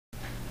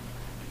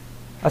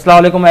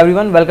Assalamu alaikum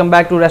everyone, welcome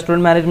back to Restaurant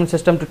Management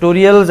System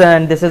Tutorials,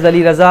 and this is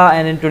Ali Raza,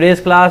 and in today's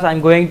class I'm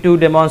going to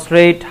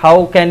demonstrate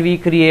how can we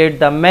create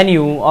the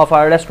menu of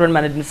our restaurant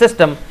management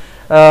system.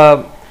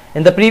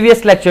 In the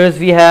previous lectures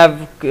we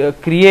have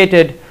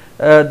created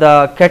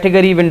the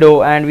category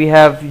window, and we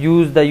have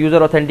used the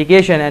user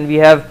authentication, and we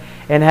have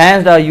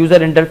enhanced our user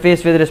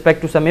interface with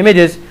respect to some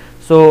images.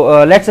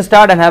 So let's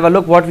start and have a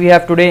look what we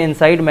have today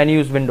inside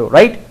menus window,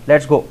 right?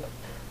 Let's go.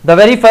 The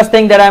very first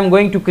thing that I am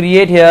going to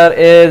create here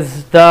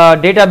is the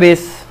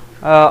database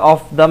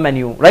of the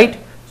menu, right?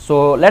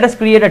 So let us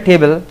create a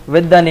table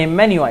with the name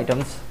menu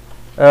items.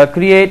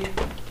 Create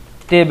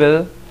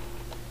table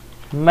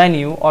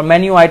menu, or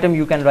menu item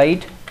you can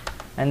write,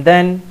 and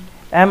then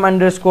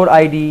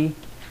m_id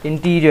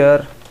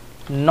integer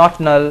not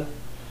null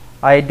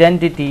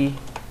identity,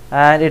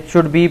 and it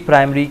should be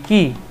primary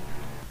key.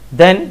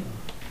 Then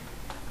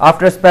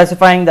after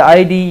specifying the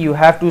ID, you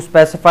have to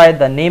specify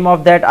the name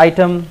of that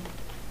item,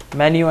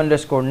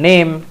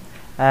 menu_name,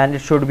 and it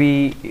should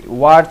be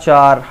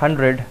varchar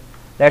 100.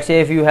 Let's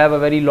say if you have a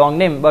very long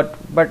name, but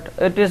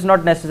it is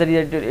not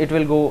necessary that it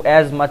will go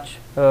as much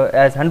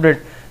as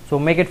 100, so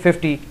make it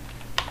 50.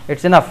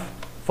 It's enough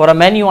for a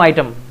menu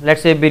item.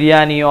 Let's say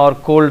biryani or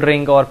cold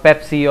drink or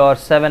Pepsi or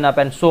 7up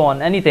and so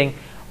on, anything,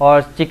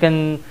 or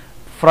chicken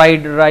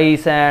fried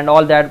rice and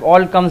all that,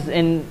 all comes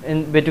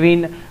in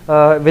between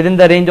within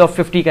the range of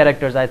 50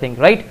 characters, I think,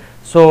 right?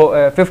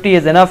 So 50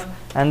 is enough,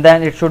 and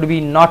then it should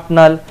be not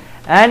null.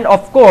 And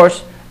of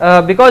course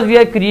because we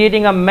are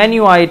creating a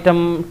menu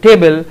item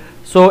table,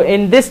 so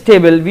in this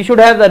table we should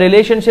have the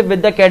relationship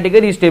with the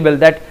categories table,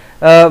 that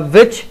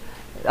which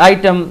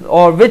item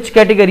or which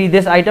category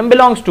this item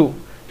belongs to.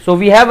 So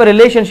we have a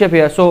relationship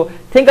here, so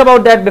think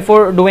about that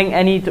before doing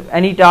any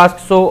task.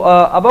 So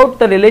about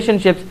the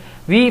relationships,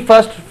 we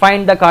first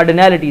find the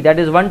cardinality, that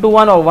is 1 to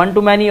 1 or 1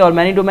 to many or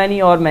many to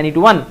many or many to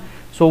 1.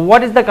 So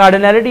what is the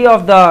cardinality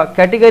of the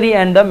category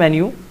and the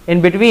menu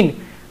in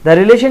between? The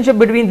relationship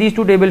between these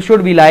two tables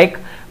should be like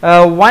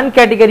one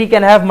category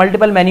can have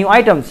multiple menu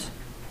items.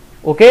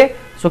 Okay,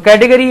 so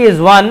category is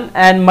 1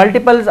 and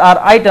multiples are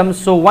items,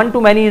 so 1 to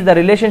many is the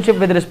relationship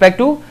with respect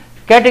to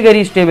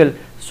categories table.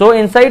 So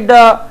inside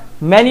the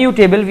menu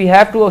table we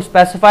have to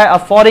specify a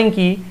foreign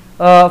key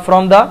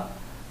from the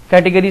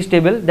categories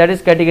table, that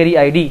is category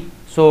ID.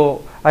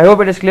 So I hope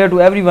it is clear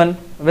to everyone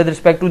with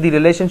respect to the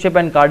relationship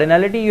and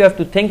cardinality. You have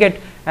to think it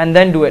and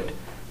then do it.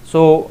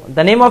 So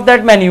the name of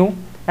that menu,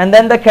 and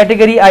then the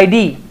category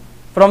ID,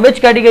 from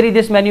which category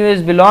this menu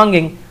is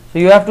belonging, so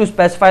you have to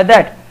specify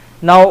that.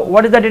 Now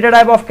what is the data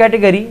type of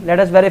category? Let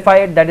us verify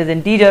it, that is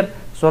integer.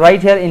 So right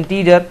here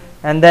integer,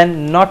 and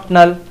then not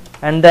null,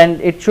 and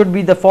then it should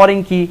be the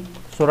foreign key,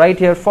 so right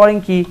here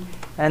foreign key,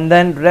 and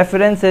then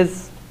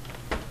references,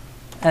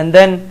 and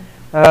then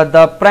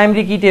the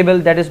primary key table,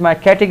 that is my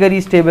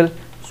categories table,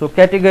 so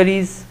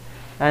categories,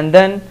 and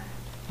then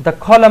the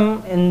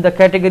column in the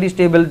categories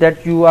table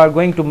that you are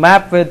going to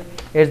map with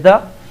is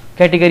the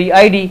category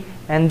ID,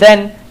 and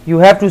then you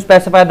have to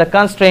specify the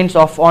constraints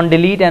of on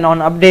delete and on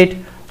update.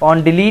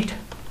 On delete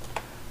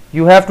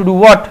you have to do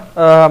what?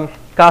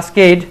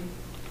 Cascade.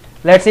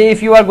 Let's say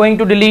if you are going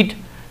to delete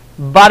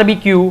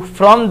barbecue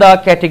from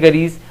the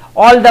categories,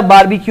 all the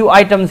barbecue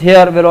items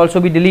here will also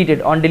be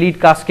deleted on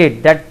delete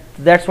cascade.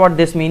 That's what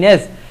this mean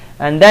is.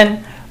 And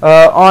then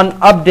on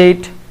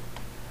update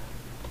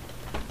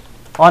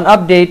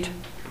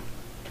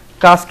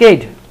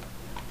cascade,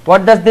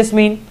 what does this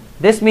mean?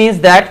 This means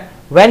that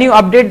when you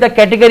update the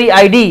category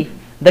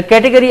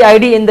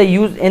ID in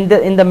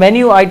the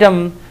menu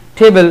item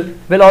table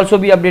will also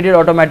be updated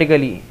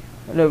automatically,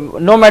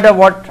 no matter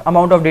what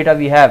amount of data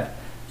we have.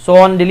 So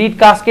on delete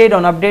cascade,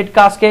 on update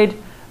cascade,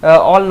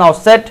 all now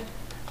set.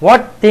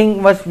 What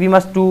thing we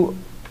must do,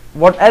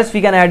 what else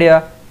we can add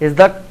here is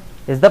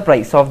the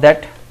price of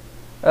that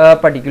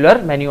particular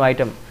menu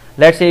item.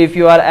 Let's say if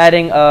you are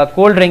adding a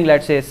cold drink,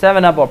 let's say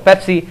 7up or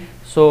Pepsi,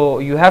 so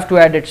you have to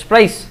add its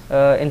price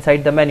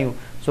inside the menu.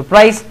 So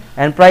price,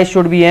 and price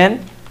should be an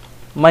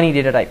money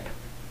data type.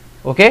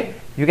 Okay,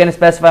 you can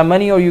specify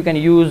money, or you can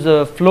use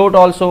float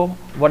also,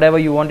 whatever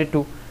you want it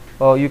to,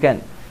 you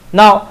can.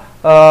 Now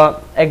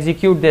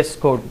execute this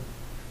code.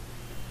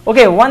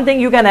 Okay, one thing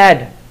you can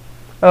add,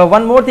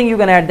 one more thing you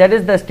can add, that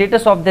is the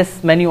status of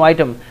this menu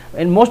item.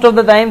 And most of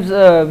the times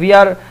we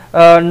are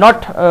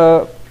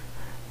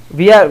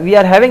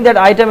having that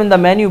item in the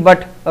menu,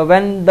 but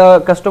when the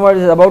customer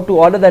is about to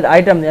order that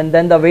item, and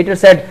then the waiter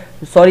said,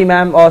 sorry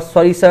ma'am or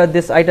sorry sir,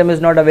 this item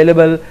is not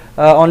available,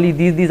 only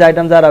these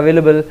items are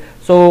available.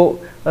 So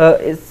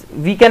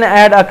we can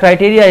add a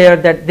criteria here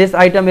that this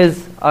item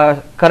is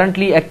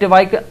currently active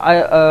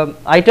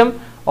item,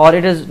 or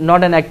it is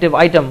not an active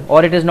item,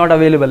 or it is not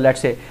available,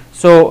 let's say.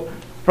 So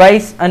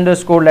price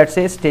underscore, let's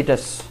say,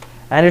 status,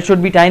 and it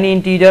should be tiny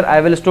integer.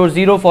 I will store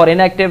 0 for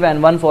inactive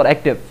and 1 for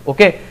active.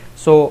 Okay,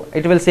 so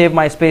it will save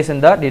my space in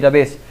the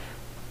database.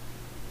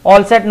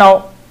 All set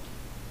now.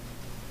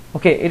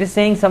 Okay, it is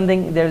saying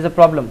something, there is a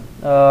problem.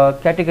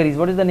 Categories,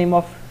 what is the name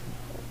of?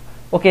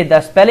 Okay,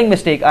 the spelling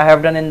mistake I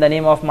have done in the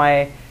name of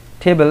my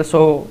table.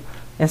 So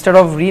instead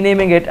of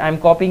renaming it, I'm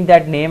copying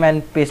that name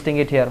and pasting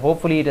it here.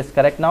 Hopefully it is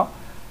correct now.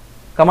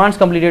 Commands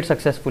completed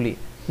successfully.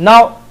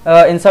 Now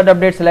insert,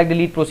 update, select,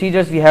 delete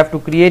procedures, we have to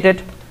create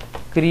it.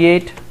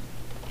 Create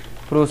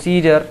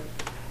procedure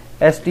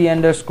st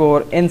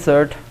underscore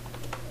insert.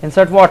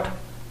 Insert what?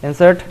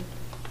 Insert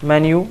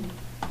menu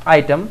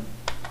item,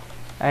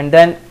 and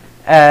then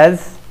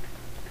as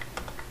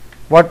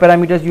what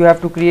parameters you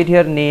have to create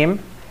here? Name,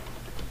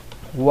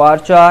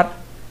 varchar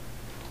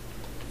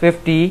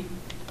 50,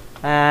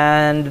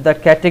 and the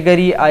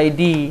category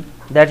ID,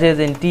 that is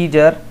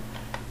integer,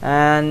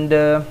 and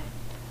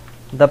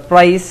the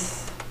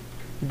price,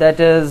 that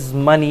is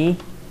money,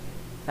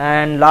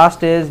 and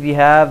last is we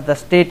have the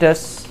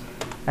status,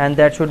 and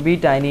that should be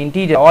tiny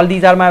integer. All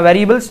these are my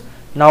variables.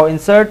 Now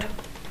insert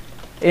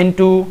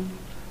into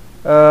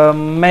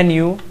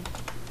menu,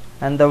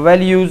 and the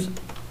values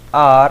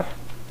are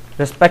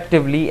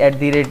respectively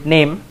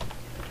 @name,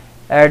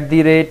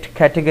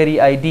 @category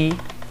ID,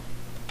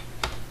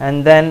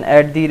 and then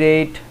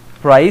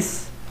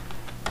 @price,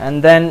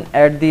 and then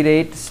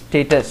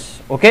 @status.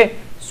 Okay,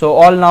 so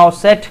all now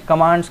set.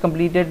 Commands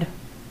completed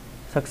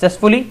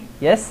successfully,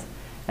 yes.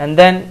 And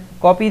then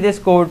copy this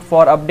code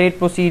for update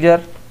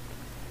procedure,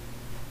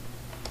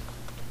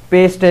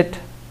 paste it,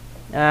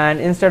 and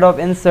instead of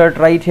insert,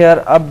 write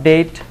here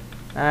update,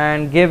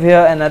 and give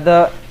here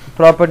another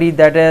property,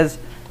 that is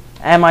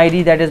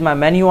MID, that is my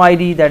menu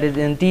ID, that is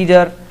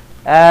integer,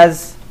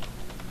 as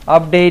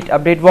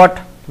update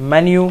what?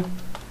 Menu,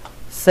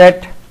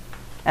 set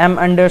m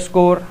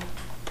underscore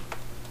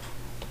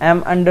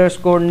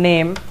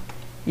name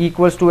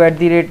equals to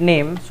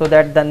 @name, so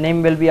that the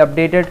name will be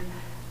updated,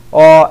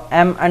 or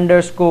m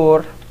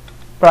underscore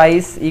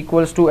price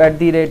equals to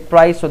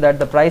 @price, so that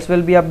the price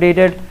will be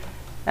updated,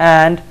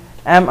 and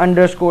m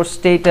underscore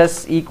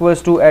status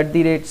equals to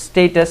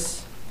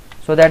 @status,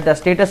 so that the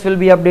status will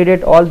be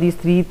updated. All these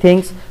three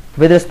things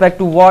with respect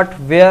to what?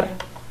 Where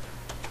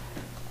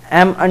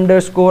m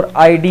underscore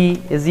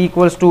id is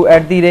equals to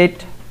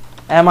 @mid,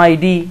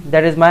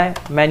 that is my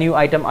menu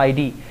item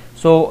ID.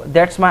 So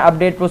that's my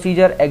update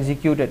procedure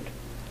executed.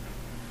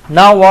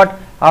 Now what?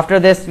 After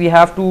this we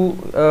have to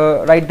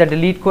write the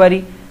delete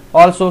query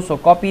also. So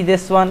copy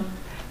this one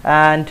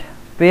and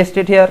paste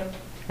it here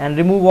and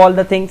remove all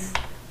the things.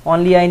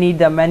 Only I need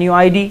the menu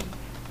ID.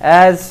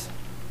 As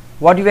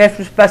what you have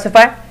to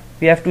specify?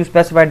 We have to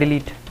specify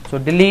delete. So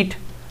delete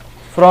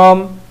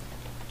from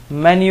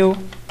menu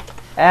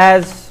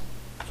as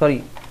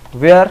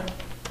where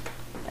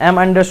m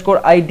underscore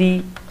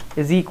id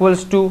is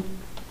equals to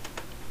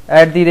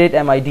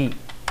 @mid.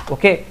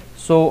 Okay,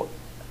 so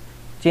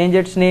change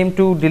its name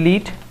to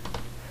delete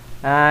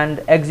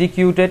and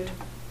execute it.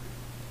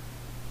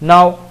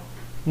 Now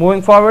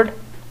moving forward,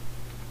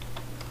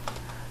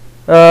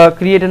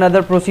 create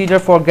another procedure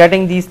for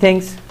getting these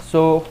things.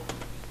 So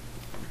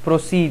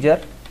procedure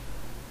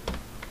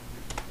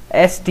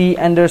st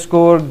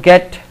underscore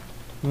get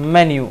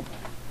menu.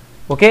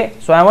 Okay,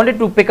 so I wanted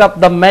to pick up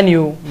the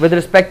menu with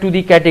respect to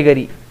the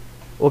category.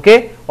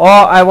 Okay, or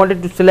I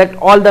wanted to select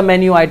all the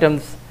menu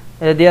items.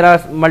 There are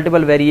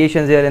multiple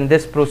variations here in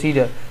this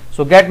procedure.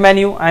 So get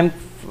menu, I'm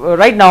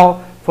right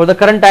now for the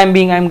current time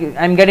being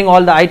I'm getting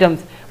all the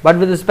items, but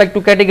with respect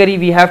to category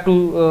we have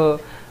to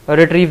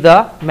retrieve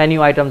the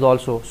menu items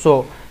also.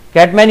 So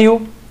get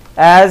menu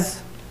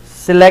as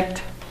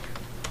select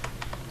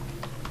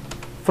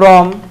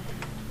from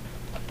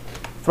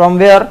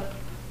where?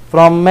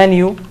 From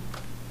menu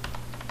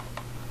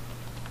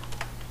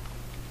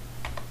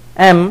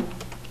m,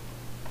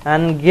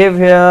 and give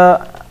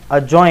here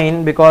a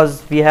join,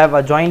 because we have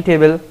a join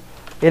table,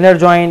 inner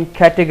join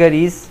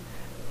categories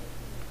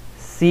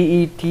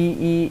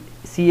CATER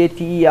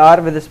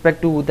with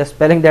respect to the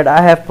spelling that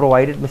I have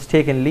provided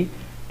mistakenly,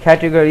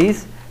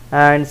 categories,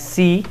 and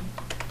C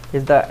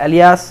is the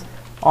alias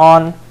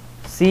on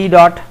C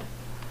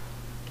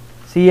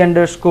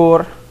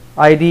underscore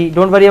ID.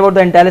 Don't worry about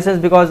the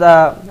IntelliSense, because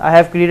I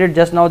have created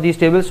just now these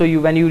tables, so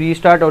when you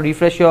restart or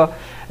refresh your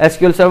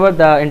SQL server,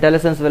 the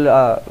IntelliSense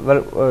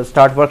will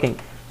start working.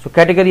 So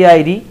category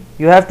ID,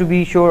 you have to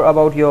be sure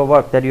about your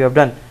work that you have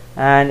done,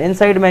 and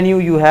inside menu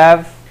you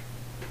have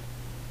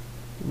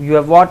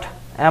what?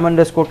 M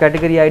underscore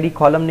category ID,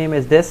 column name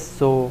is this,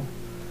 so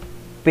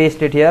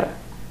paste it here,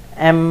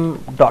 m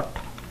dot.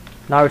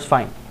 Now it's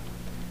fine.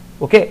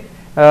 Okay,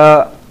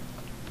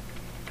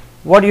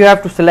 what you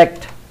have to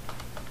select?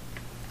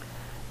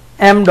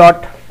 M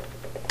dot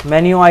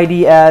menu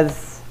ID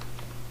as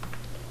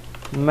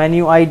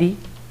menu ID,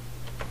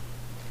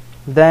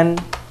 then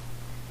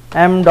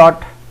m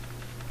dot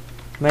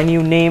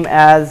menu name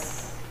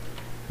as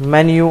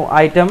menu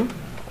item.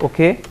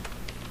 Okay,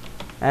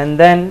 and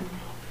then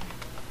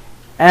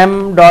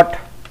m dot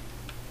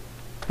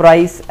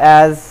price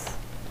as,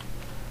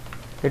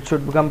 it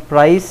should become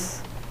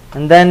price,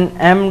 and then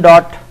m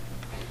dot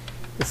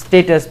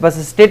status, but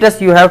status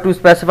you have to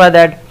specify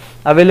that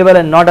available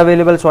and not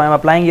available. So I am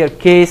applying here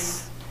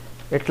case,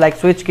 it's like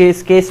switch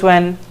case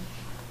when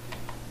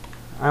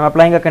I am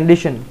applying a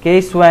condition,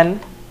 case when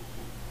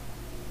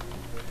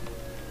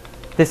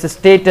this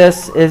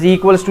status is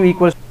equals,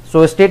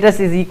 so status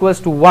is equals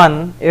to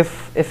 1.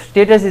 If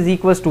status is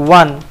equals to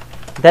 1,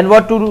 then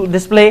what to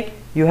display?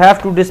 You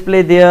have to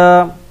display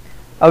their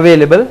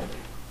available,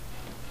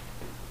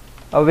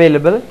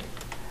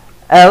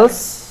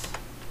 else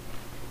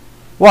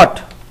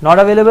what? Not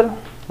available,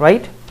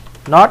 right?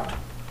 Not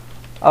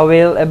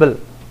available,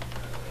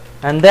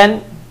 and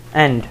then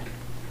end.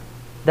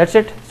 That's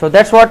it. So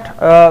that's what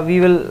we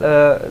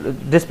will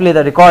display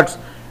the records: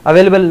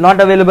 available,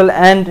 not available,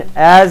 and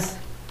as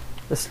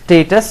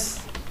status.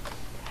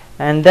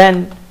 And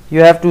then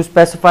you have to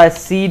specify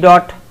C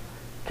dot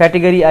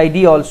category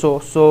ID also.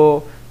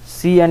 So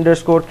C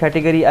underscore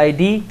category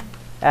ID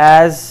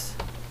as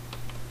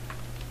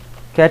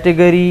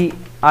category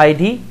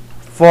ID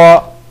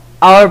for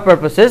our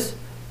purposes,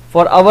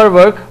 for our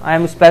work. I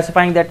am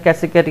specifying that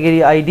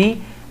category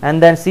ID,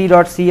 and then C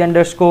dot C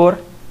underscore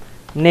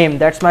name,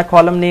 that's my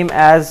column name,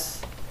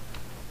 as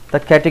the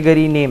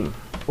category name.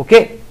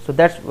 Okay, so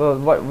that's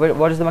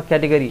what is the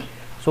category.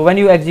 So when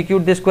you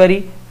execute this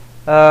query,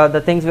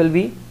 the things will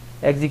be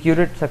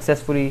executed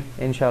successfully,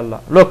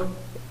 inshallah. Look,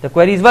 the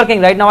query is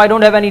working right now. I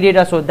don't have any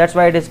data, so that's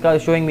why it is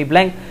showing me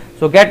blank.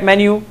 So get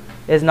menu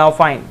is now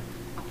fine.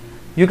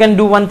 You can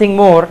do one thing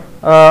more,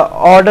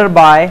 order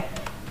by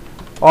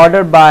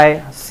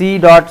C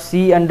dot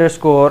C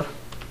underscore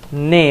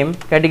name,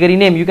 category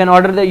name. You can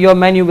order your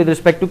menu with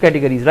respect to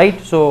categories,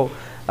 right? So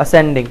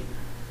ascending.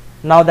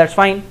 Now that's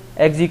fine.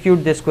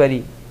 Execute this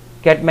query,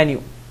 get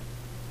menu.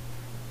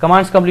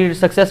 Commands completed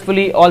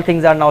successfully, all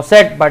things are now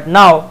set. But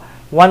now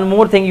one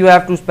more thing you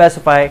have to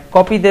specify: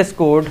 copy this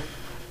code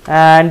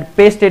and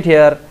paste it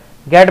here.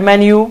 Get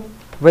menu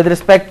with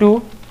respect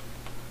to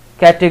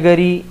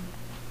category.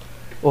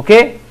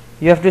 Okay,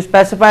 you have to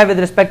specify with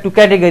respect to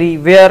category,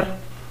 where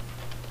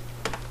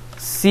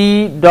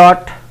C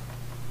dot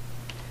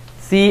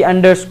C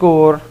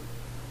underscore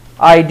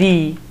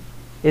ID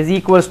is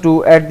equals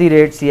to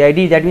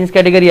 @CID. That means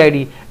category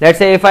ID. Let's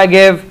say if I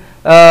give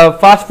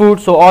fast food,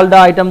 so all the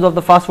items of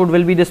the fast food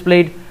will be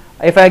displayed.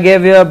 If I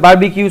give here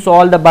barbecue, so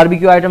all the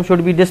barbecue items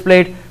should be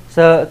displayed.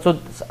 So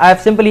I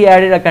have simply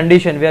added a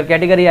condition where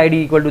category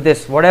ID equal to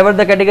this. Whatever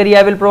the category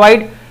I will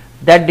provide,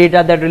 that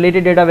data, that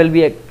related data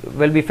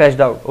will be fetched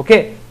out.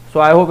 Okay, so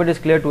I hope it is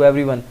clear to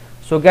everyone.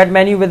 So get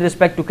menu with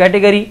respect to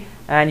category,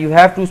 and you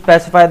have to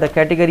specify the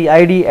category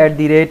ID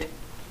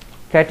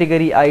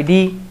 @category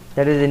ID,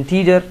 that is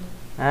integer,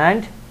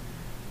 and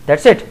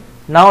that's it.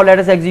 Now let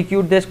us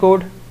execute this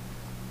code.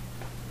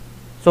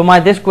 So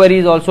this query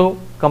is also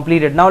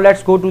completed. Now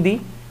let's go to the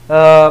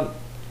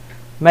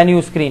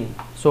menu screen.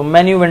 So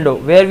menu window,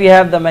 where we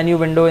have the menu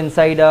window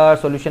inside our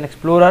Solution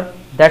Explorer.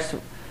 That's,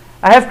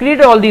 I have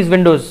created all these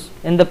windows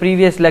in the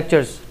previous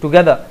lectures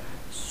together.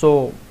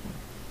 So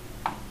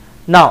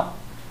now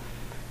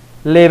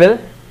label,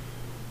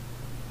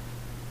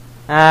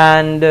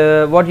 and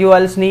what you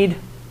else need?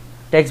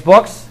 Text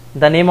box,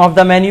 the name of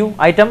the menu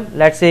item,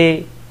 let's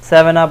say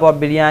 7-Up or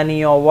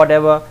biryani or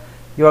whatever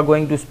you are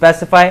going to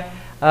specify.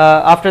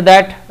 After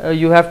that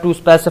you have to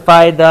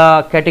specify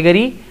the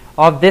category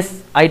of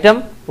this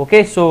item.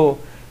 Okay, so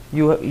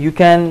you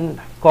can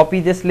copy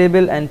this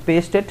label and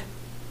paste it.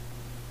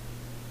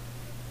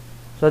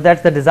 So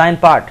that's the design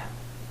part.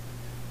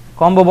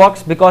 Combo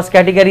box, because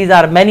categories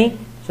are many,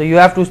 so you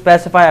have to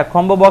specify a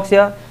combo box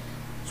here,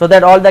 so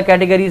that all the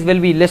categories will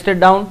be listed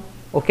down.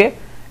 Okay,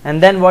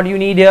 and then what you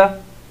need here,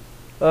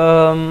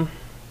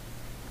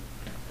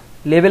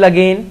 label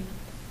again.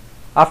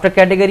 After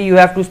category you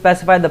have to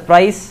specify the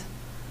price,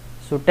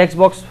 so text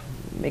box,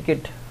 make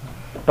it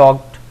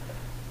docked,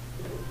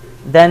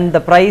 then the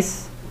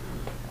price,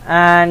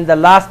 and the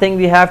last thing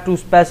we have to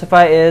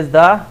specify is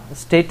the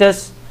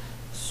status.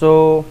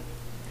 So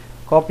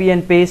copy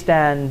and paste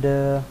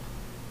and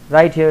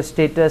write here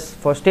status.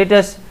 For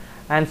status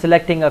I am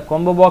selecting a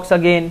combo box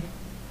again,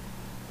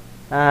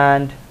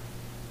 and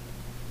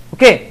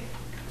okay,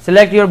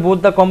 select your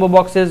both the combo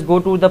boxes, go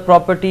to the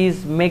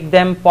properties, make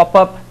them pop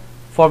up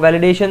for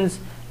validations,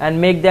 and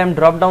make them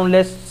drop down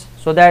lists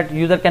so that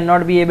user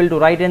cannot be able to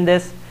write in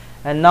this.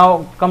 And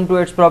now come to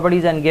its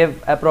properties and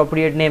give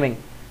appropriate naming.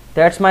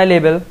 That's my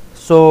label.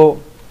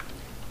 So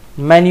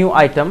menu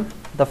item,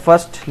 the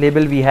first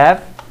label we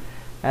have,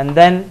 and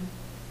then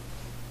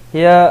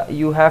here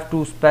you have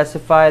to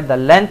specify the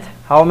length,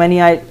 how many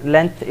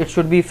length it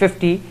should be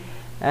 50.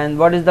 And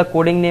what is the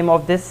coding name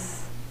of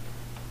this?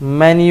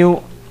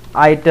 Menu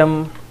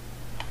item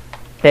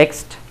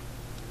text,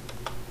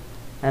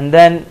 and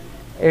then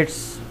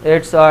it's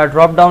a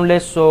drop down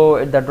list,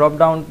 so the drop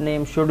down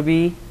name should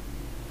be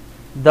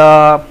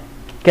the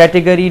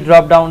category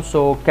drop down,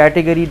 so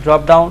category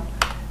drop down,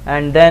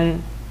 and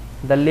then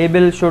the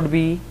label should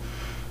be,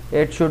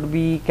 it should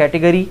be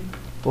category.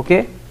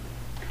 Okay,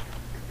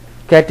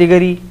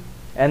 category,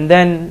 and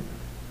then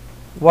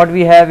what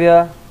we have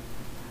here,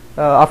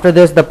 after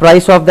this the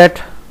price of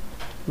that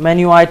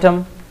menu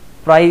item,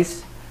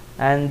 price,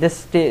 and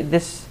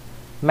this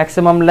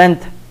maximum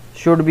length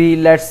should be,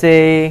 let's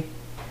say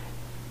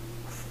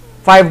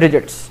 5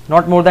 digits,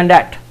 not more than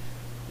that,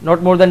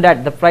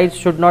 the price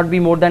should not be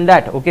more than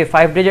that. Okay,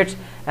 5 digits,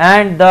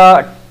 and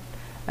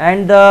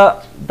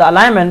the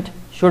alignment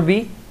should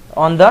be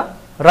on the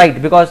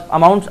right, because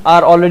amounts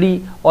are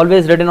already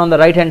always written on the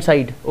right hand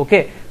side.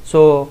 Okay,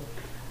 so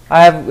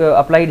I have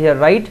applied here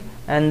right,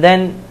 and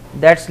then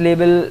that's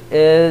label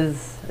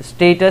is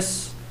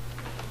status,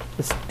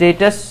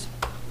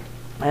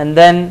 and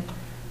then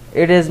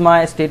it is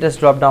my status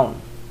drop down.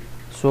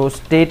 So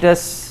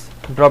status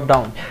drop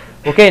down.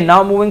 Okay,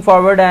 now moving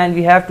forward, and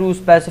we have to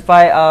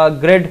specify a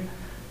grid.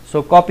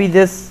 So copy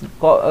this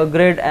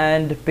grid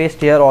and paste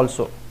here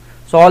also.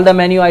 So all the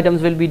menu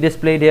items will be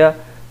displayed here.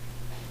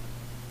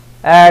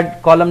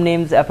 Add column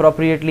names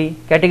appropriately.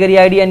 Category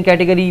ID and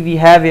category we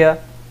have here.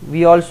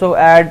 We also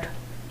add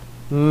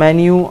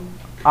menu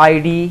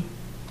ID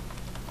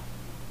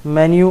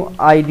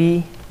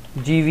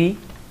GV,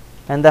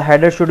 and the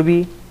header should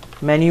be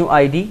menu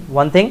ID.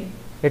 One thing,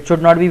 it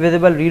should not be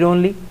visible, read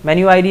only.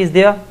 Menu ID is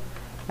there,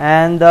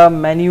 and the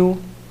menu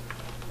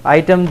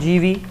item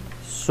GV,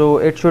 so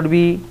it should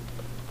be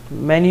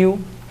menu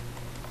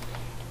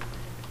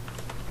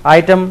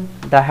item,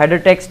 the header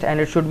text, and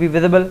it should be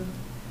visible.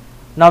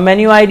 Now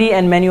menu ID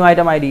and menu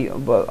item ID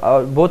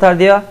both are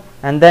there,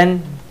 and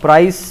then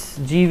price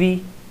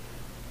GV,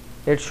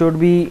 it should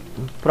be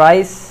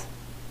price.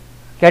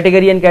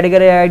 Category and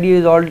category ID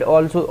is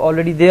also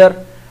already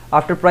there.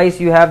 After price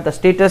you have the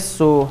status,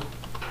 so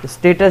the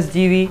status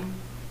GV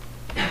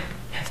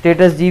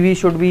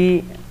should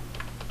be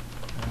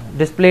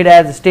displayed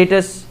as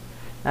status.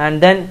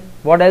 And then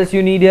what else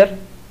you need here?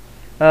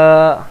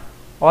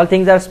 All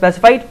things are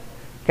specified,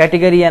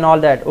 category and all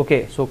that.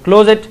 Okay, so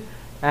close it,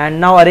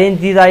 and now arrange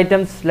these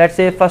items. Let's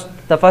say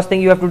the first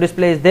thing you have to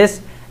display is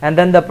this, and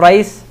then the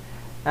price,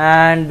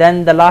 and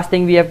then the last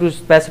thing we have to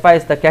specify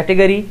is the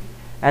category,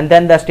 and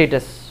then the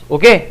status.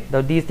 Okay,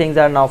 these things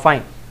are now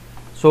fine.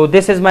 So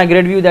this is my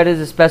grid view that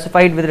is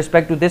specified with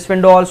respect to this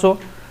window also.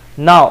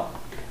 Now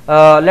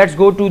let's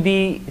go to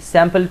the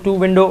sample 2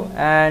 window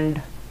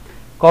and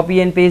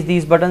copy and paste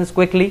these buttons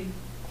quickly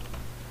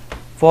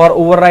for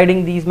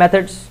overriding these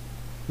methods.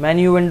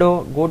 Menu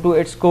window, go to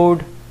its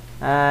code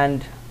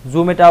and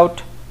zoom it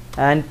out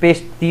and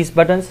paste these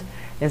buttons.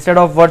 Instead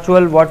of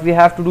virtual, what we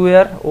have to do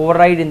here,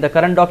 override in the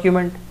current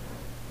document.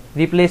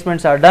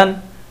 Replacements are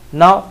done.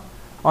 Now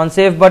on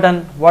save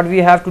button, what we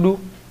have to do,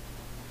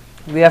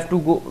 we have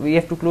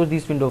to close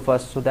this window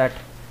first so that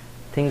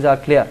things are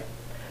clear.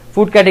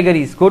 Food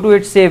categories, go to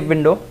its save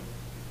window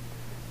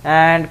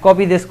and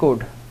copy this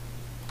code,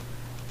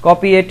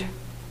 copy it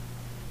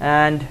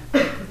and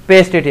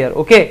paste it here.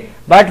 Okay,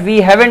 but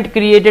we haven't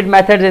created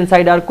methods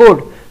inside our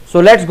code, so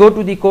let's go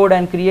to the code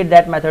and create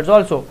that methods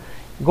also.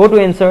 Go to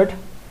insert,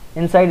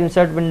 inside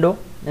insert window,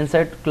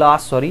 insert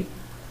class, sorry,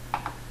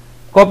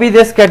 copy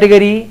this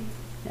category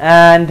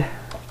and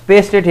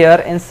paste it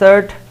here.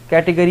 Insert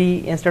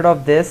category, instead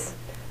of this,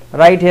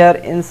 right here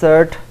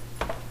insert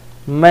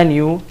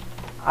menu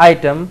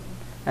item,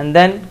 and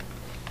then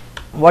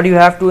what you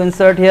have to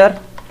insert here,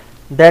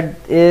 that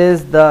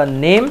is the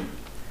name,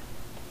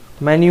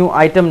 menu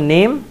item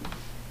name,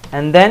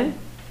 and then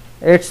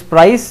its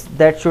price,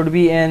 that should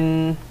be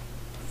in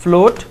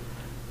float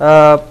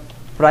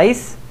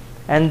price,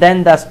 and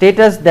then the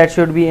status, that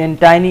should be in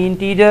tiny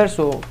integer,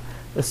 so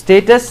the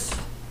status,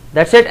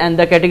 that's it, and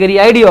the category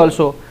ID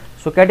also.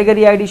 So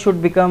category ID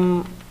should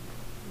become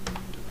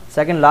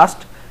second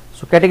last,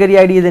 so category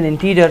ID is an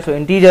integer, so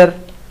integer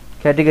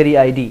category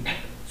ID.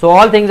 So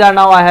all things are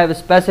now I have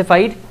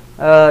specified.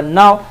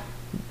 Now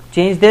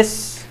change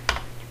this,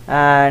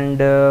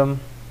 and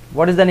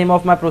what is the name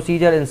of my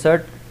procedure?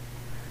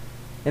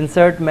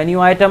 Insert menu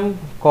item,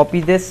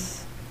 copy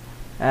this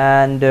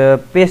and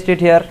paste it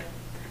here,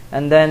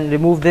 and then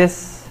remove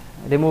this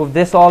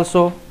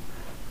also,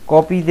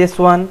 copy this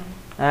one,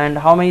 and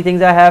how many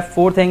things I have?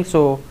 4 things,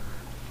 so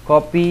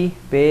copy,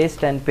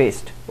 paste and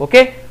paste.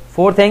 Okay,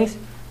 4 things.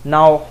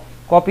 Now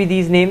copy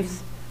these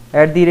names,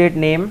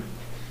 @name,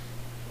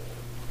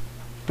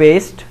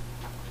 paste,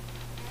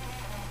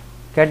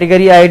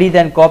 category ID,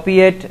 then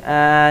copy it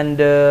and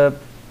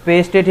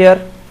paste it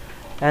here,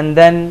 and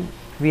then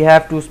we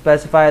have to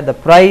specify the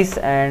price,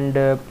 and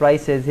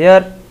price is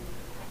here,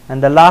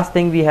 and the last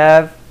thing we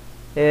have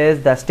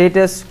is the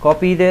status.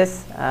 Copy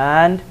this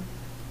and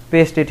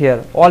paste it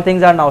here. All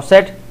things are now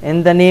set.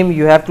 In the name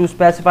you have to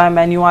specify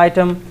menu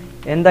item,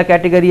 in the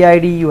category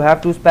ID you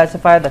have to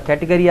specify the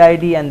category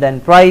ID, and then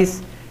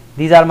price.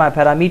 These are my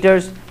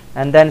parameters,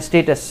 and then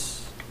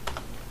status.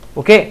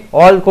 Okay,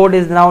 all code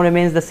is now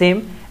remains the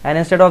same, and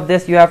instead of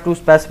this you have to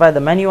specify the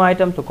menu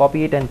item, so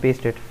copy it and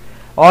paste it.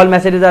 All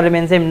messages are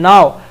remain same.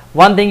 Now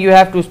one thing, you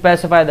have to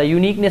specify the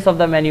uniqueness of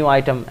the menu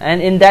item,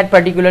 and in that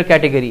particular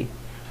category.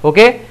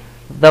 Okay,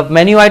 the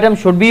menu item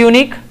should be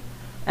unique,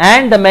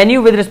 and the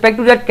menu with respect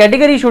to that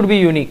category should be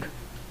unique.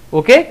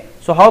 Okay,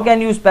 so how can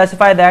you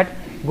specify that?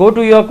 Go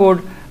to your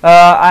code.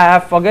 I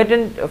have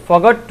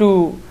forgot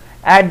to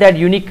add that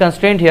unique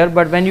constraint here,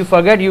 but when you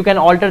forget you can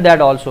alter that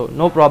also,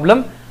 no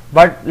problem.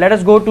 But let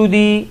us go to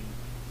the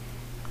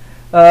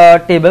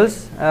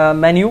tables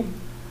menu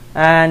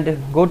and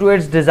go to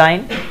its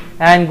design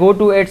and go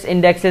to its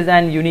indexes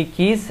and unique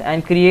keys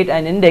and create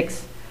an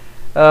index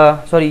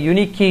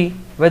unique key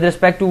with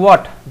respect to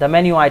what? The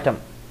menu item.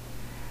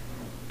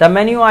 The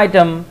menu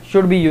item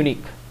should be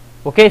unique.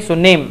 Okay, so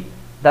name,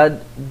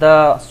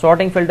 the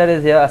sorting filter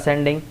is here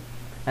ascending,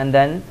 and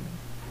then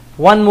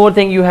one more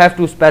thing you have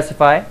to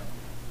specify,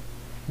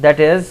 that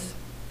is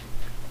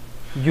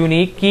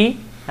unique key.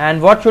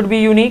 And what should be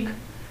unique?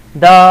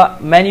 The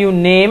menu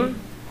name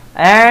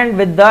and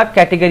with the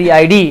category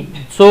ID.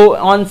 So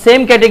on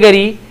same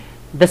category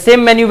the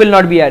same menu will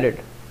not be added.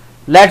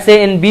 Let's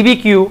say in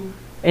BBQ,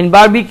 in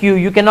barbecue,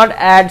 you cannot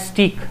add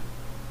steak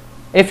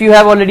if you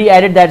have already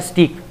added that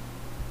steak.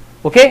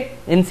 Okay,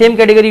 in same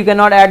category you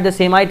cannot add the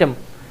same item.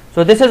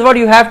 So this is what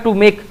you have to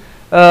make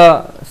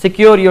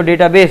secure your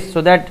database,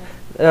 so that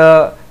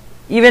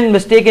even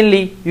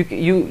mistakenly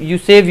you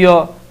save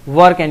your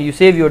work and you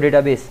save your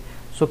database.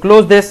 So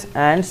close this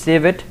and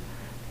save it.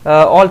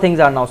 All things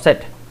are now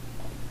set.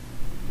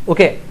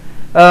 Okay,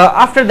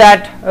 after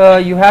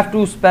that you have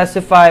to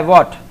specify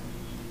what?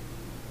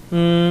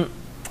 The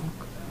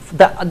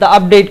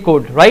update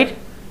code, right?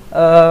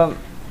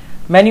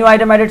 Menu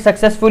item added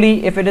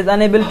successfully. If it is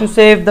unable to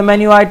save the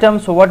menu item,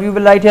 so what we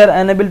will write here?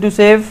 Unable to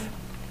save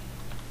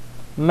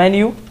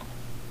menu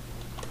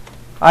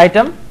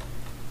item.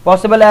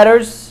 Possible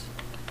errors: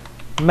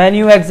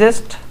 menu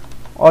exist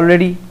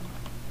already.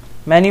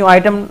 Menu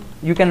item,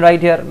 you can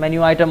write here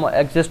menu item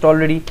exists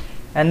already,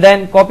 and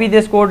then copy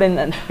this code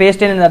and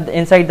paste it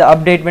inside the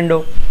update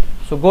window.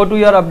 So go to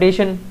your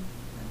updation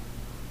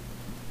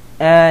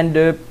and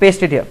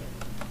paste it here,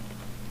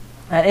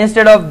 and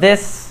instead of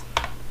this,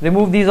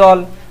 remove these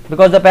all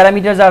because the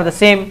parameters are the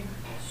same.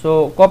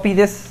 So copy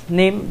this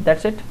name,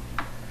 that's it.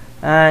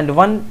 And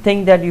one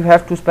thing that you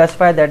have to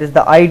specify, that is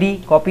the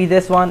ID. Copy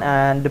this one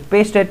and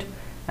paste it,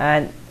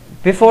 and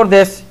before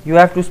this you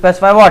have to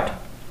specify what?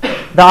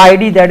 The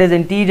ID, that is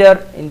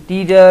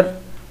integer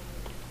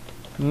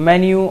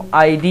menu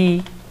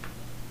ID,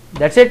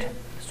 that's it.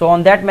 So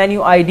on that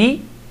menu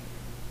ID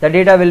the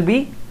data will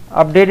be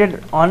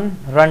updated on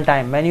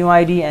runtime, menu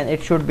ID, and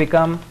it should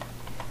become,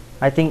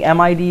 I think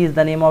MID is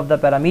the name of the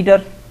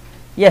parameter.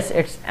 Yes,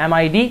 it's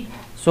MID.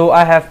 So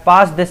I have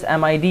passed this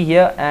MID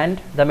here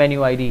and the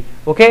menu ID.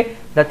 Okay,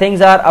 the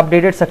things are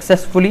updated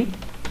successfully.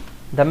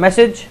 The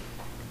message: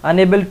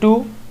 unable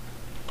to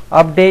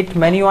update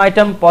menu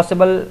item.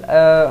 Possible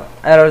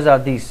errors are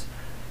these.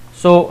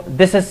 So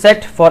this is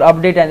set for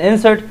update and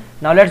insert.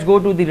 Now let's go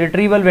to the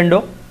retrieval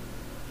window.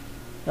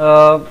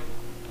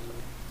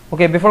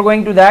 Okay, before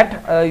going to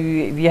that,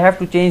 we have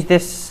to change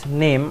this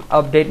name,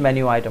 update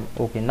menu item.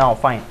 Okay, now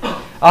fine.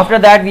 After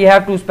that we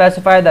have to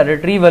specify the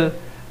retrieval.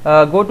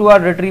 Go to our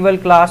retrieval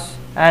class,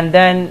 and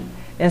then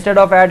instead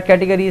of add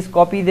categories,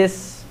 copy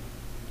this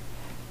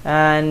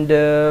and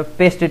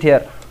paste it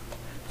here.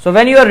 So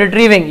when you are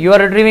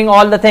retrieving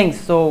all the things.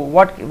 So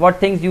what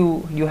things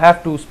you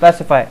have to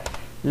specify?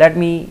 Let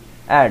me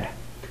add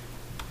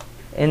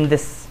in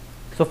this.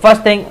 So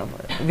first thing,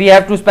 we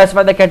have to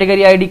specify the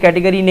category ID,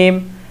 category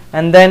name,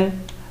 and then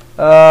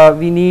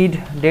we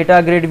need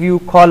data grid view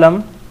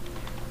column.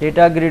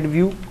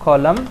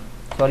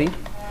 Sorry,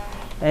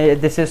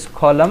 this is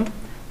column,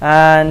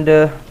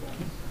 and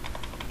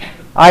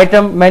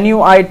item,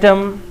 menu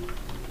item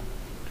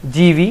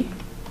GV.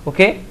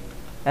 Okay,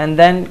 and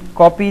then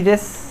copy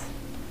this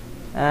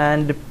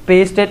and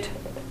paste it,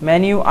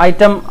 menu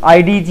item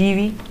ID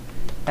GV,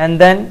 and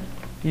then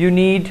you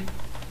need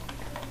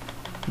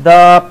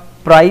the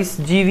price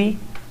GV,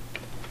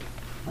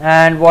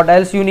 and what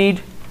else you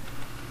need?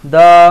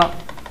 The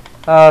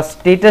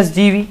status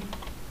GV.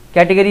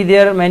 Category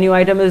there, menu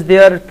item is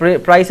there,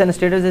 price and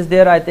status is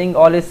there. I think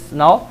all is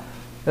now,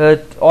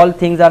 all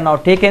things are now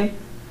taken.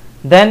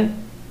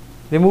 Then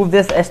remove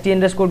this st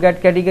underscore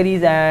get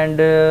categories and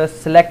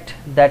select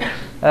that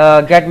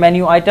get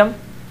menu item.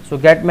 So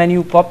get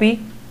menu,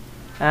 copy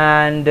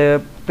and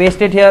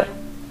paste it here,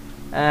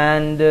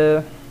 and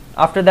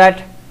after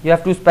that you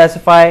have to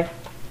specify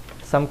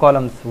some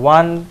columns,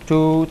 1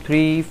 2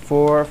 3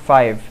 4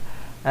 5,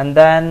 and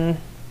then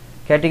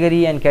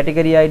category and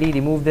category ID.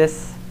 Remove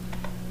this,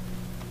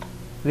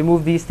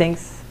 remove these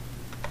things,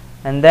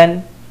 and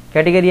then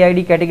category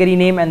ID, category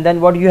name, and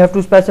then what you have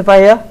to specify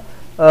here?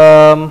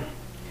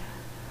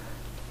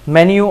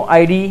 Menu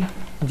ID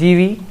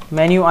GV,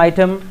 menu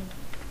item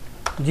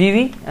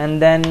GV,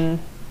 and then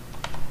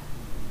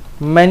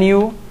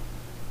menu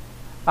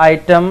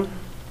item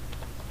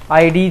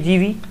ID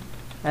GV,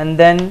 and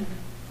then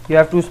you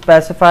have to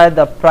specify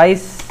the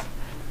price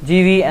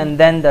GV, and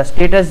then the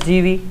status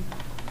GV,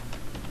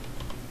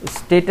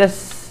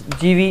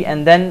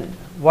 and then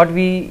what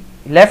we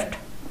left,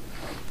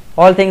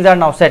 all things are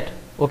now set.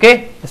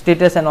 Okay, the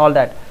status and all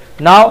that.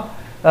 Now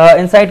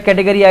inside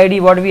category ID,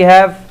 what we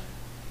have?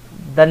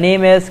 The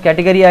name is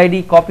category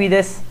ID. Copy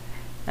this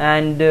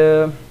and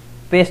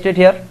paste it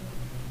here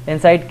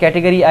inside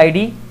category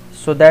ID,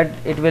 so that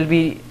it will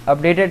be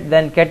updated.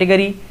 Then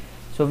category,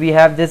 so we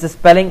have this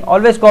spelling.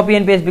 Always copy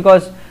and paste,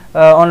 because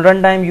on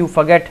runtime you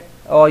forget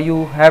or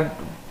you have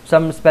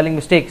some spelling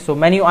mistake. So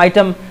menu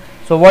item,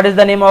 so what is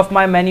the name of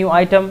my menu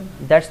item?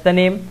 That's the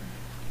name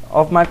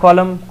of my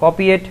column.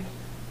 Copy it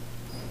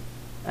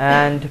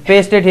and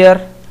paste it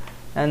here,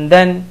 and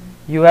then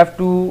you have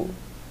to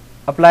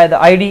apply the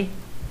ID.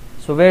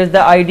 So where is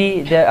the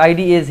ID? The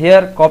ID is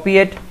here. Copy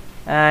it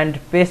and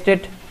paste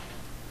it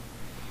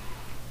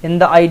in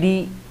the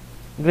ID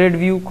grid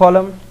view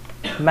column,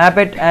 map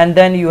it, and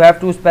then you have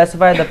to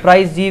specify the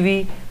price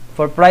GV.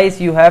 For price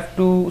you have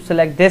to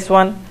select this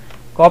one,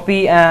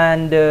 copy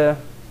and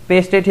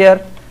paste it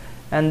here,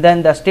 and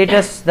then the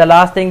status, the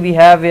last thing we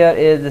have here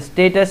is the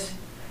status.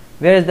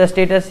 Where is the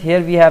status? Here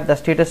we have the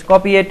status.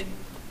 Copy it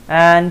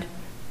and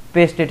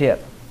paste it here.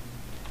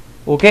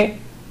 Okay,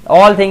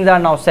 all things are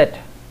now set,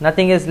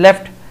 nothing is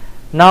left.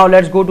 Now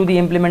let's go to the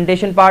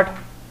implementation part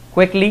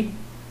quickly.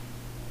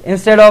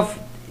 Instead of,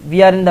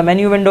 we are in the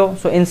menu window,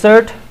 so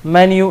insert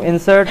menu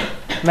is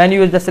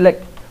the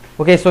select.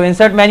 Okay, so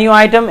insert menu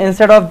item.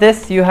 Instead of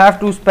this you have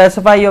to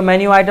specify your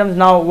menu items.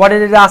 Now what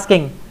is it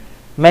asking?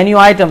 Menu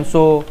item.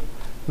 So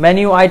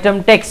menu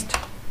item text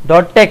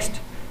dot text,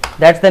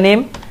 that's the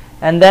name,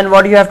 and then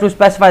what you have to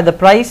specify, the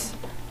price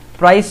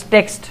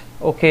text.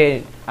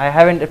 Okay, I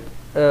haven't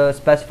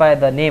specified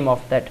the name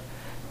of that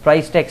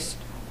price text,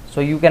 so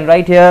you can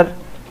write here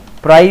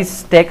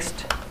price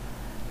text,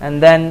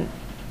 and then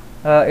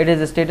it is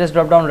a status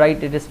drop down,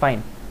 right? It is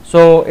fine.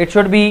 So it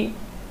should be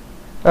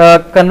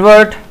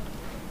convert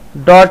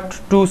dot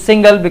to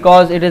single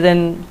because it is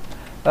in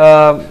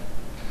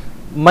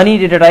money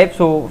data type,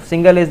 so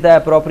single is the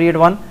appropriate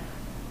one.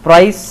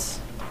 Price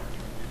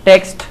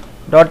text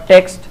dot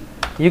text,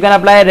 you can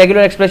apply a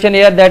regular expression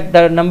here that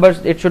the numbers,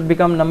 it should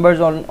become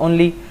numbers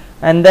only,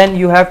 and then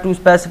you have to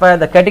specify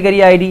the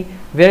category ID.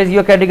 Where is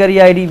your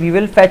category ID? We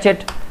will fetch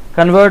it,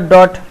 convert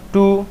dot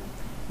to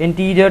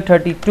integer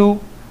 32,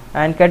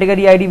 and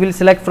category ID will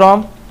select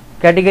from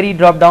category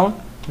drop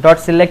down dot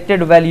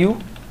selected value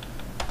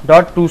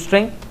dot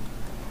toString.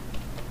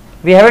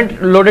 We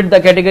haven't loaded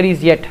the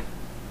categories yet,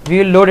 we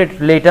will load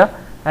it later.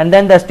 And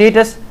then the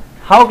status,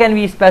 how can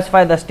we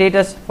specify the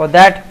status? For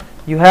that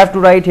you have to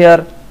write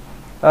here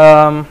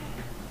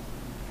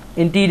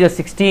integer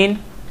 16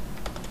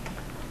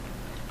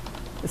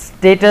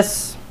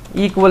 status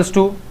equals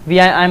to,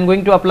 I am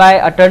going to apply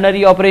a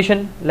ternary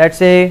operation. Let's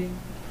say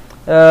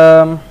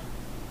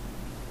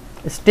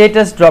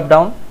status drop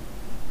down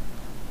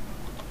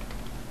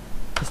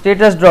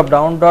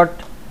dot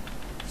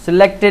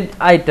selected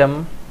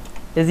item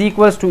is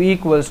equals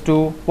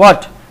to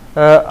what?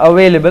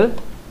 Available.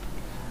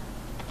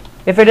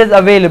 If it is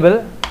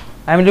available,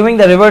 I am doing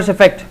the reverse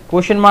effect,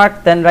 question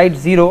mark, then write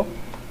 0,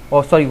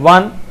 or sorry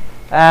 1,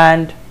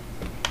 and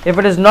if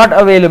it is not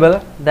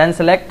available then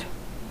select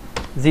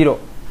 0.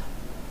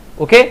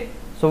 Okay,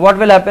 so what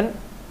will happen?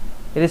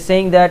 It is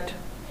saying that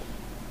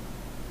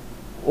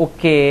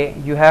okay,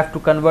 you have to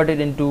convert it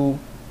into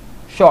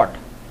short.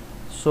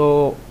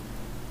 So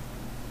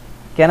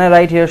can I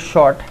write here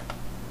short?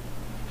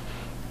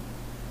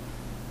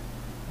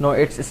 No,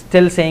 it's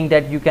still saying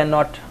that you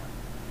cannot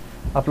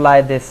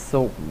apply this,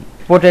 so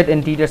put it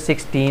integer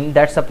 16.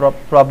 That's a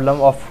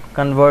problem of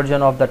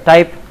conversion of the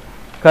type.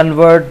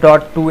 Convert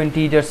dot to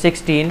integer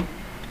 16,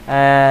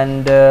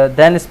 and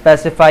then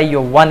specify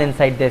your 1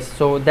 inside this.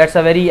 So that's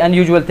a very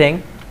unusual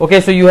thing.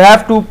 Okay, so you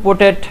have to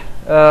put it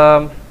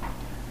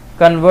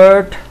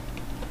convert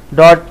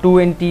dot to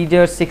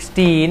integer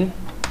 16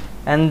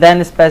 and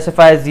then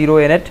specify 0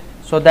 in it,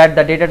 so that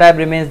the data type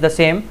remains the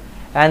same.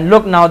 And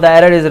look, now the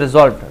error is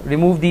resolved.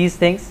 Remove these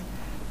things,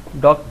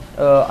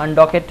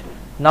 undock it.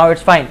 Now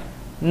it's fine.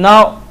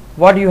 Now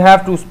what you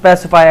have to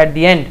specify at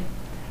the end,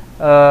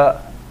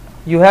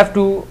 you have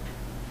to,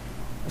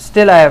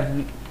 still I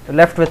have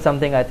left with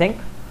something, I think.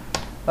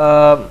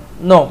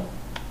 No,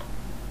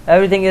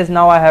 everything is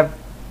now I have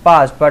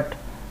passed, but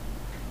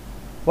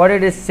what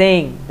it is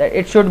saying that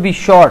it should be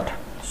short,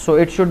 so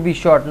it should be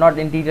short, not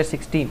integer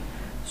 16.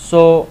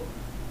 So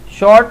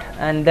short,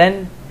 and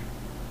then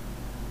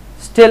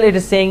still it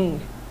is saying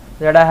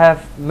that I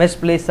have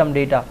misplaced some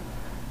data.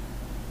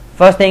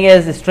 First thing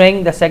is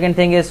string, the second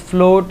thing is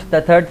float,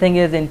 the third thing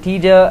is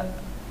integer.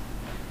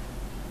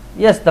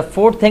 Yes, the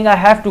fourth thing I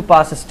have to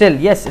pass still,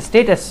 yes,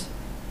 status.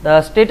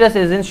 The status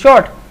is in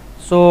short,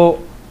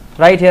 so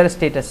right here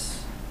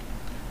status,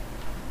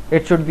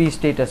 it should be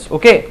status.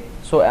 Okay,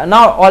 so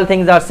now all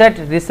things are set.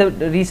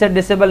 Reset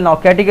disable. Now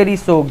category,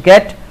 so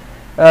get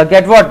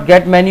what?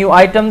 Get menu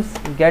items,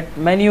 get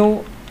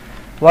menu,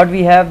 what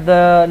we have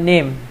the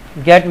name,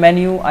 get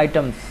menu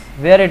items,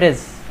 where it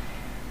is.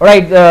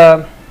 Alright,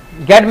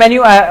 get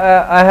menu,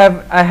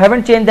 I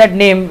haven't changed that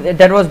name,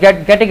 that was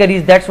get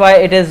categories, that's why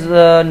it is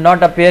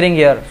not appearing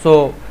here.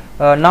 So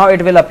now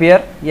it will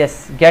appear.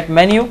 Yes, get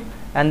menu,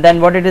 and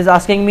then what it is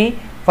asking me?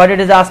 First it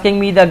is asking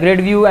me the grid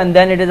view, and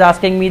then it is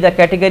asking me the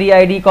category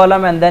ID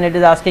column, and then it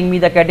is asking me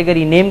the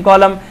category name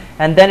column,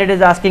 and then it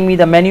is asking me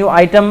the menu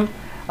item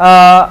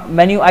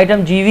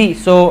GV.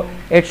 So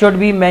it should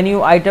be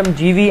menu item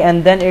GV,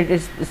 and then it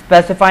is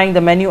specifying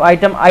the menu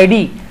item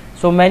ID.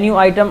 So menu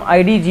item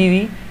ID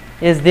GV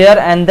is there,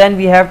 and then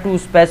we have to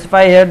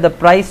specify here the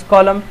price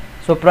column,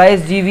 so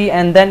price GV,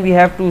 and then we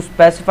have to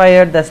specify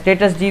here the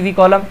status GV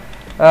column,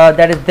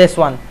 that is this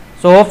one.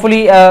 So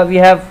hopefully we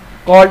have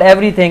called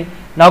everything.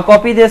 Now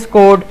copy this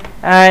code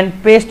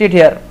and paste it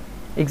here,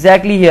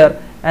 exactly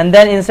here, and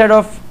then instead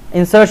of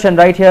insertion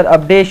write here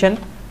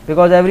updation,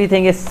 because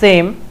everything is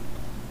same,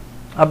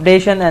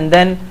 updation, and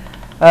then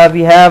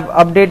we have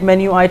update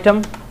menu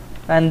item,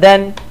 and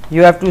then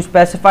you have to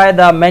specify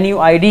the menu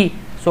ID.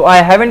 So I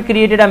haven't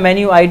created a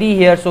menu ID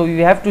here, so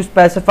you have to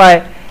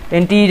specify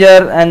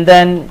integer, and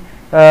then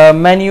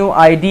menu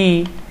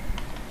ID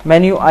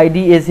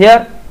is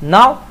here.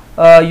 Now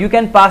you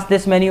can pass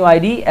this menu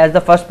ID as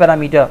the first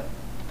parameter.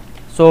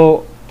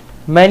 So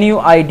menu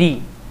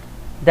ID,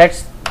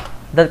 that's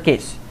the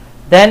case.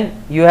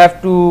 Then you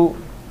have to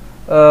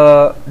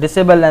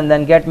disable and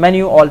then get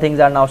menu. All things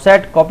are now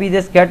set. Copy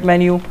this get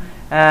menu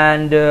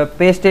and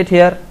paste it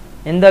here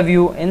in the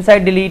view.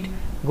 Inside delete,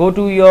 go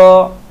to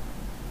your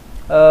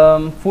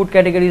food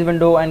categories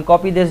window and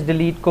copy this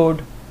delete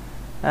code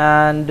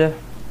and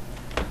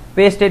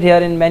paste it here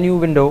in menu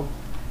window,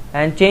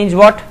 and change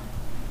what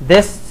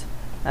this,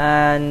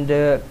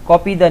 and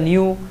copy the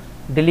new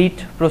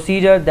delete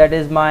procedure. That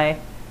is my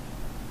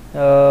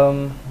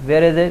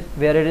where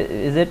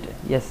is it,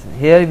 yes,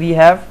 here we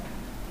have.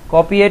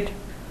 Copy it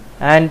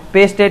and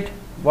paste it.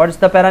 What is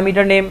the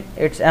parameter name?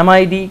 It's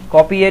mid.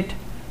 Copy it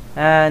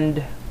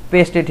and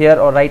paste it here,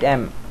 or write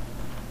m.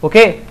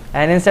 Okay,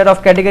 and instead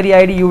of category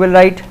ID you will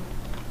write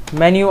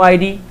menu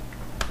ID.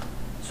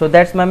 So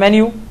that's my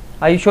menu.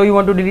 Are you sure you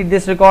want to delete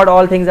this record?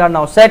 All things are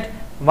now set.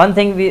 One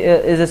thing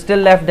is still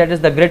left, that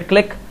is the grid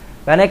click.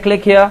 When I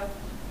click here,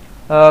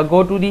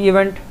 go to the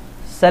event,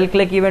 cell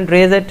click event,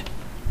 raise it,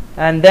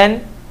 and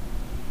then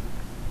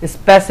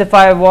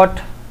specify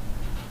what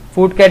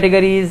food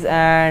categories,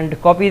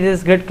 and copy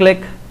this grid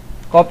click,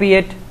 copy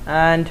it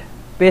and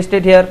paste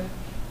it here,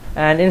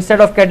 and instead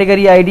of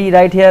category ID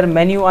write here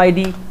menu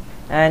ID,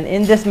 and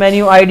in this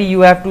menu ID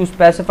you have to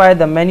specify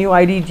the menu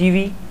ID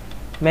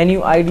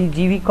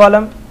GV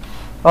column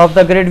of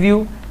the grid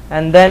view,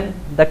 and then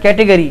the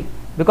category,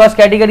 because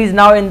category is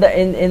now in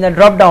the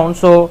drop down.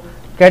 So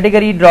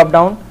category drop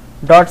down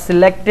dot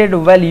selected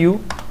value,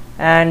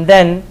 and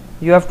then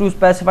you have to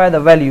specify the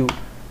value.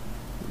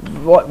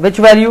 Which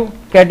value?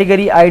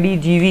 Category ID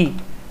GV.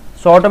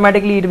 So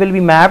automatically it will be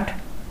mapped,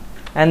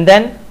 and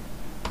then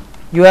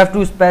you have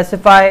to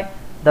specify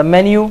the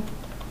menu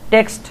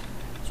text.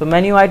 So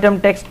menu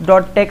item text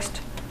dot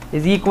text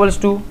is equals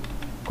to,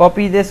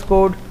 copy this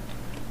code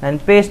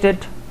and paste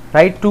it,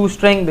 write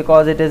toString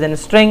because it is in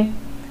string,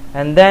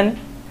 and then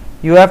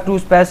you have to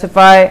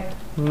specify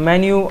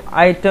menu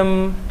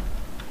item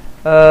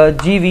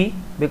GV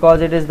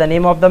because it is the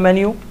name of the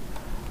menu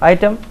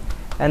item,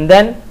 and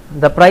then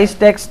the price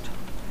text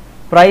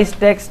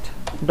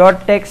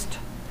dot text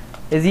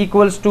is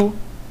equals to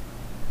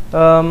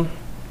row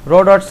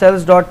dot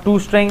cells dot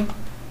toString,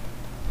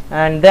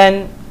 and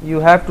then you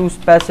have to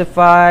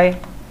specify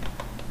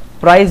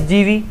price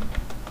GV.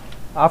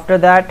 After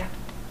that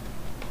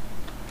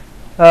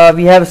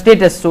we have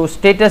status. So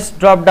status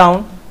drop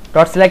down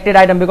dot selected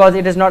item, because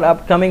it is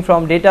not coming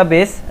from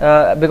database,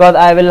 because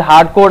I will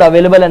hard code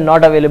available and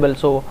not available.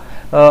 So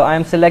I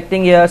am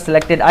selecting here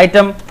selected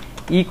item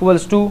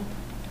equals to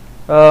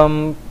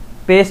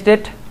paste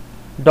it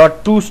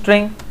dot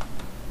toString,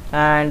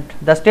 and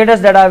the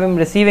status that I am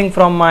receiving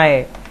from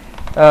my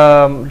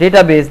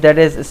database, that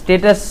is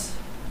status,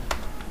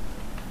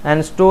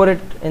 and store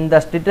it in the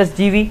status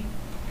GV.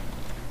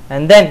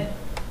 And then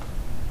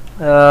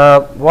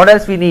what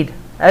else we need?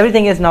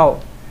 Everything is now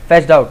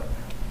fetched out.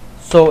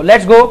 So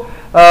let's go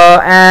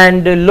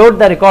and load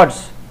the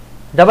records.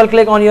 Double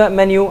click on your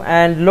menu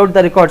and load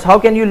the records. How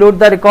can you load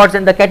the records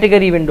in the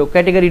category window,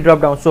 category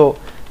drop down? So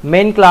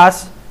main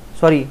class,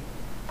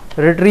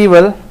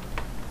 retrieval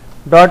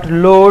dot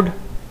load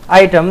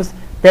items,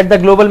 that the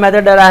global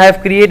method that I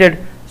have created.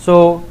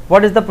 So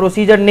what is the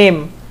procedure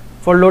name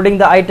for loading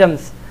the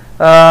items?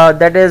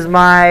 That is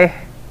my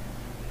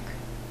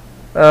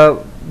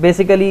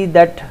basically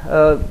that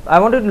I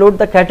want to load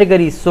the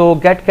categories. So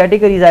get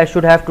categories I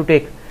should have to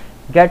take.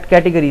 Get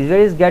categories. Where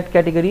is get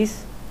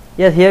categories?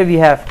 Yes, here we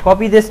have.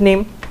 Copy this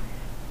name,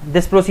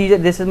 this procedure,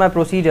 this is my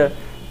procedure.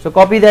 So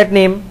copy that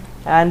name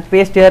and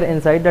paste here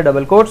inside the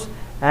double quotes,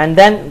 and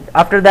then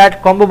after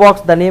that combo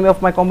box, the name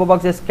of my combo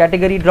box is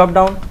category drop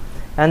down,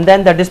 and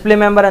then the display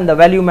member and the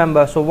value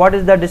member. So what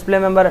is the display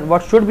member and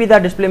what should be the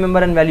display member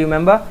and value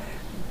member?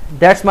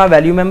 That's my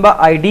value member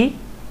ID.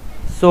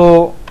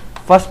 So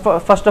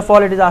first of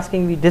all it is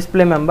asking me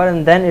display member,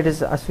 and then it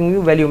is asking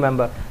you value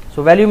member.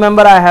 So value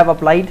member I have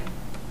applied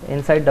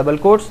inside double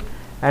quotes,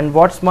 and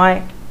what's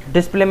my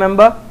display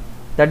member?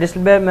 The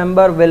display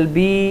member will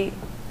be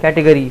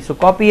category. So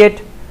copy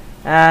it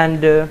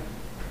and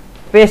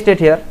paste it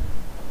here.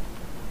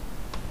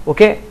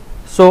 Okay,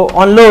 so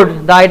on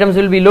load the items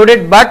will be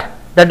loaded, but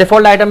the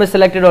default item is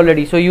selected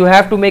already. So you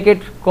have to make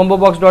it combo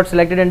box dot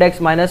selected index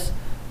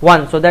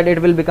 -1 so that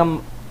it will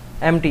become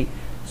empty.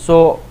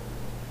 So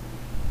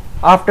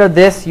after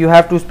this you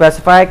have to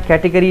specify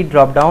category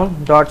drop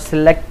down dot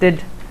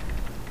selected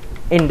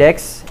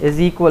index is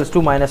equals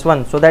to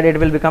 -1 so that it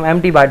will become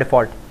empty by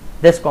default,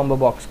 this combo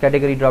box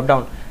category drop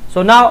down.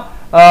 So now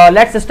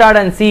let's start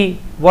and see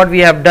what we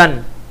have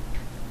done.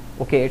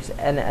 Okay, it's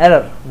an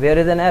error. Where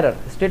is an error?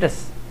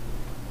 Status.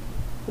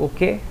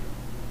 Okay,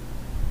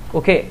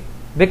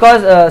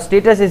 because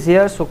status is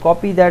here, so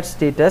copy that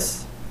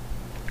status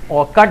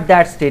or cut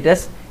that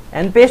status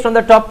and paste on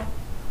the top.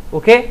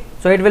 Okay,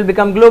 so it will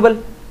become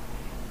global.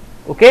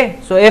 Okay,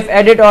 so if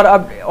edit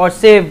or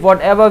save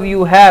whatever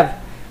you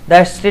have,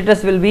 the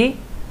status will be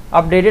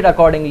updated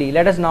accordingly.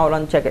 Let us now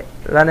run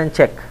and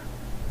check.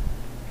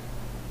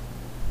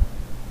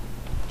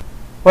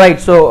 Right,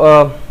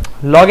 so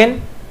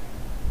login,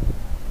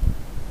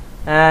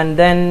 and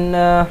then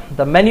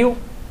the menu,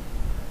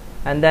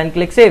 and then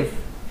click save.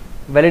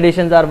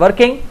 Validations are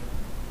working,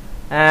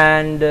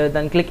 and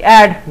then click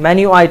add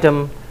menu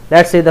item.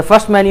 Let's say the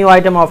first menu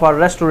item of our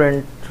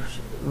restaurant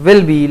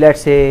will be,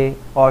 let's say,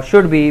 or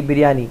should be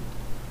biryani,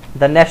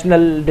 the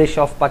national dish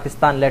of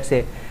Pakistan, let's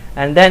say.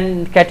 And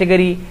then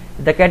category,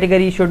 the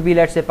category should be,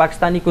 let's say,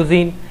 Pakistani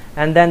cuisine,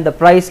 and then the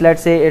price,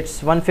 let's say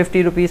it's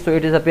 150 rupees, so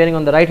it is appearing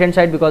on the right hand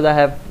side because I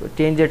have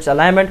changed its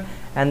alignment.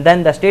 And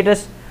then the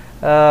status,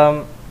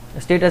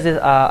 status is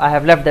I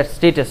have left that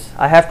status.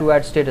 I have to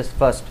add status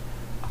first.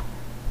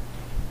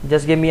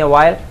 Just give me a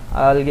while.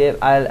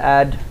 I'll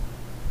add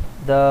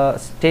the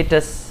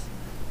status,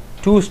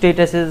 two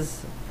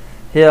statuses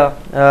here.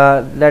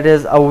 That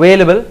is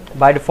available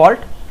by default.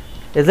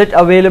 Is it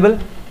available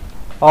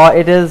or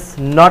it is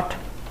not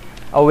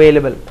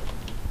available?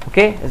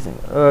 Okay,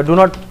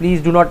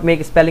 please do not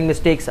make spelling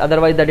mistakes,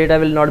 otherwise the data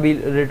will not be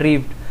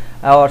retrieved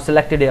or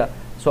selected here.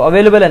 So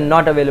available and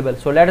not available.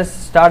 So let us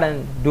start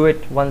and do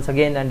it once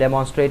again and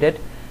demonstrate it.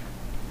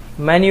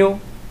 Menu,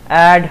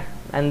 add,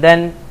 and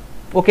then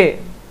okay,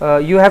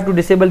 you have to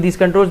disable these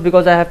controls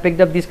because I have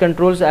picked up these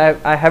controls.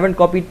 I haven't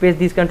copied paste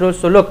these controls.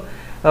 So look,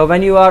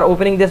 when you are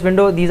opening this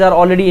window, these are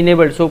already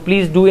enabled, so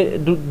please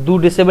do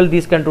disable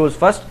these controls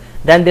first,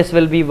 then this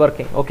will be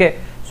working. Okay,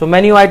 so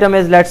menu item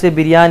is, let's say,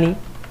 biryani,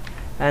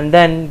 and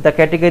then the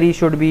category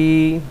should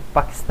be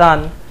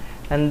Pakistan,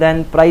 and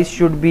then price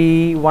should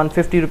be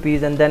 150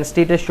 rupees, and then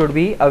status should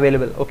be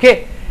available.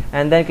 Okay,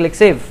 and then click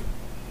save.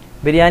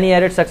 Biryani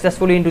added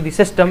successfully into the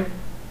system.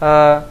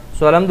 So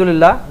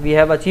alhamdulillah, we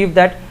have achieved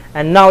that.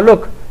 And now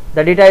look,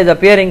 the data is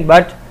appearing,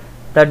 but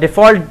the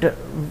default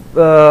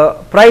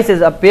price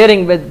is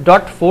appearing with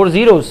 .4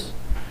 zeros.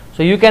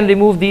 So you can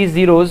remove these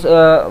zeros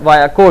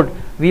via code.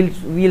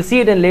 We'll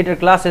see it in later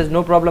classes,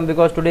 no problem,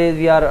 because today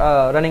we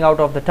are running out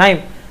of the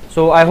time.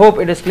 So I hope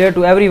it is clear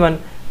to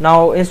everyone.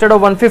 Now instead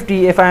of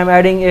 150, if I am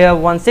adding a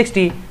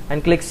 160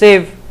 and click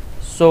save,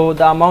 so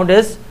the amount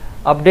is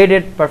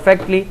updated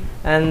perfectly.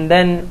 And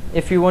then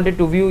if you wanted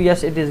to view,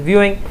 yes, it is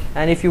viewing,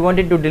 and if you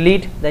wanted to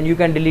delete, then you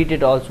can delete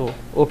it also.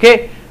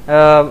 Okay,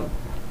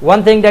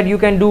 one thing that you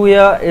can do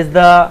here is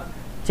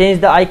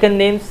change the icon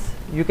names.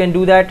 You can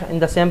do that in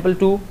the sample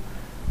too.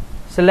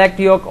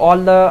 Select all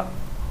the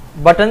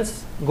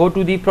buttons, go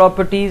to the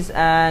properties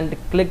and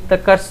click the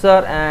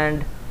cursor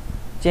and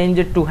change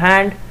it to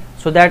hand,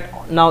 so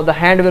that now the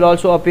hand will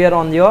also appear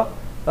on your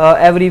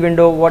every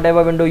window,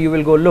 whatever window you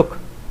will go look.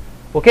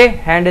 Okay,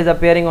 hand is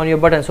appearing on your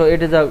button, so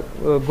it is a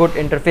good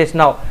interface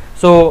now.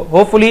 So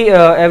hopefully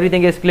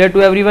everything is clear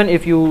to everyone.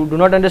 If you do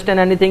not understand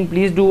anything,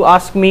 please do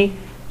ask me.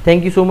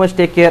 Thank you so much.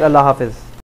 Take care. Allah Hafiz.